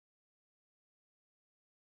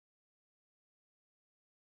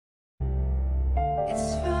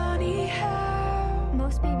It's funny how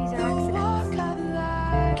Most babies are accidents.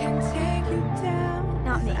 can take you down.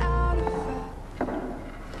 Not me.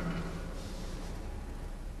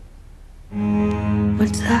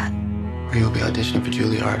 What's that? You'll be auditioning for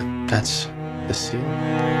Juilliard. That's the seal.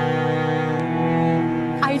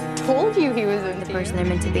 I told you he was The person they're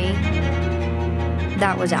meant to be.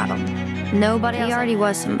 That was Adam. Nobody else. He already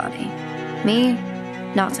was somebody. Me,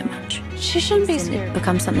 not so much. She shouldn't be scared.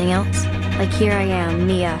 Become something else. Like here I am,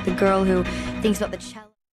 Mia, the girl who thinks about the cello.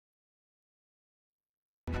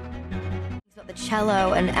 Thinks about the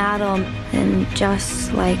cello and Adam, and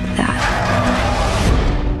just like that.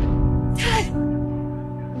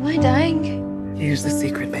 Am I dying? Here's the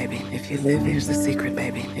secret, baby. If you live, here's the secret,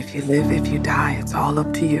 baby. If you live, if you die, it's all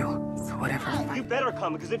up to you. So whatever. You better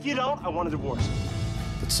come, because if you don't, I want a divorce.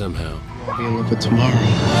 But somehow, I'll be in love with tomorrow.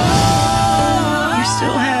 You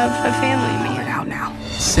still have a family, Pull Mia. it out now.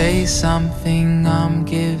 Say something, I'm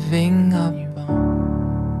giving up.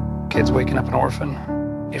 Kid's waking up an orphan.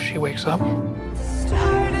 If she wakes up,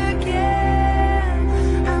 Start again.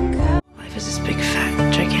 I'm coming. Life is this big,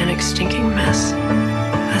 fat, gigantic, stinking mess.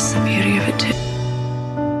 That's the beauty of it, too.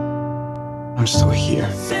 I'm still here.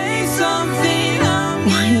 Say something,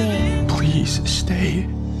 Why me? Please stay.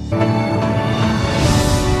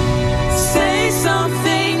 say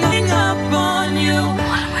something, up on you.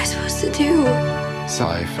 What am I supposed to do? It's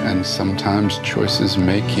life, and sometimes choices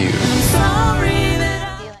make you. Sorry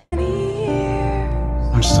that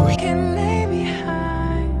I'm still here. Can